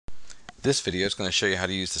This video is going to show you how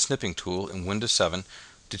to use the snipping tool in Windows 7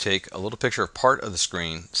 to take a little picture of part of the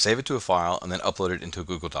screen, save it to a file, and then upload it into a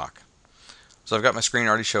Google Doc. So I've got my screen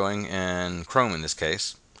already showing in Chrome in this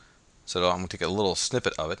case. So I'm going to take a little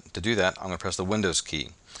snippet of it. To do that, I'm going to press the Windows key.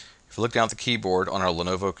 If you look down at the keyboard on our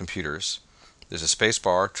Lenovo computers, there's a space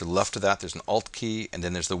bar. To the left of that, there's an Alt key, and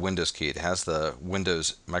then there's the Windows key. It has the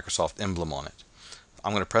Windows Microsoft emblem on it.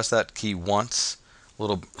 I'm going to press that key once. A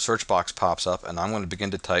little search box pops up, and I'm going to begin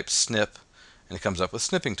to type snip, and it comes up with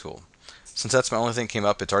Snipping Tool. Since that's my only thing that came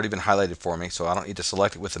up, it's already been highlighted for me, so I don't need to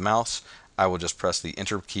select it with the mouse. I will just press the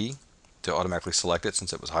Enter key to automatically select it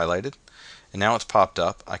since it was highlighted. And now it's popped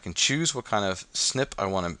up. I can choose what kind of snip I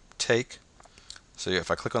want to take. So if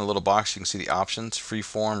I click on the little box, you can see the options: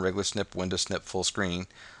 freeform, regular snip, window snip, full screen.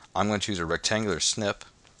 I'm going to choose a rectangular snip,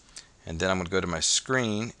 and then I'm going to go to my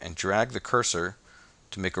screen and drag the cursor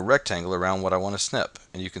to make a rectangle around what I want to snip.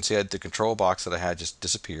 And you can see the control box that I had just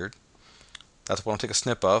disappeared. That's what I'll take a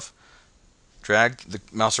snip of. Drag the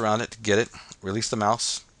mouse around it to get it. Release the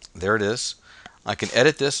mouse. There it is. I can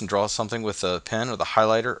edit this and draw something with the pen or the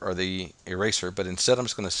highlighter or the eraser, but instead I'm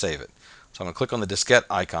just going to save it. So I'm going to click on the diskette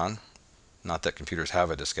icon. Not that computers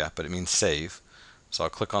have a diskette, but it means save. So I'll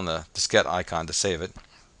click on the diskette icon to save it.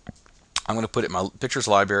 I'm going to put it in my pictures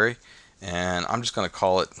library, and I'm just going to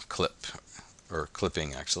call it clip, or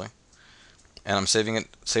clipping actually. And I'm saving it,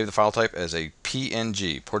 save the file type as a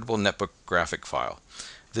PNG, portable netbook graphic file.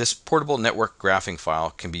 This portable network graphing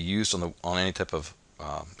file can be used on any type of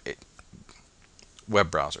web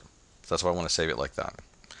browser. So that's why I want to save it like that.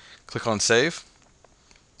 Click on save.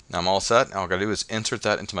 Now I'm all set. Now all I've got to do is insert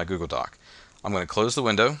that into my Google Doc. I'm going to close the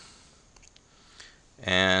window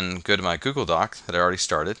and go to my Google Doc that I already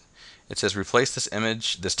started. It says replace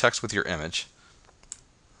this text with your image.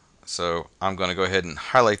 So I'm going to go ahead and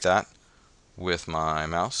highlight that with my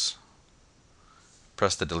mouse.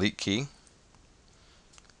 Press the delete key.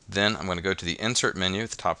 Then I'm going to go to the insert menu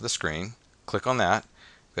at the top of the screen. Click on that.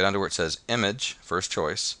 Go down to where it says image, first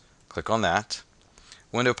choice. Click on that.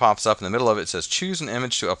 Window pops up in the middle of it. It says choose an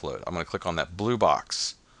image to upload. I'm going to click on that blue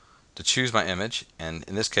box to choose my image, and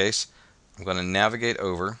in this case I'm going to navigate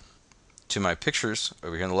over to my pictures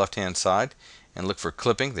over here on the left hand side and look for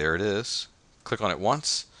clipping. There it is. Click on it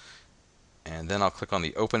once, and then I'll click on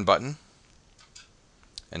the open button,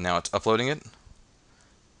 and now it's uploading it.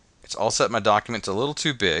 It's all set in my document. It's a little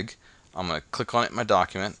too big. I'm going to click on it in my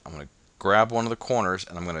document. I'm going to grab one of the corners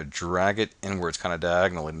and I'm going to drag it inwards kind of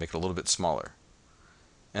diagonally and make it a little bit smaller.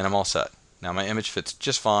 And I'm all set. Now my image fits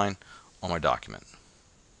just fine on my document.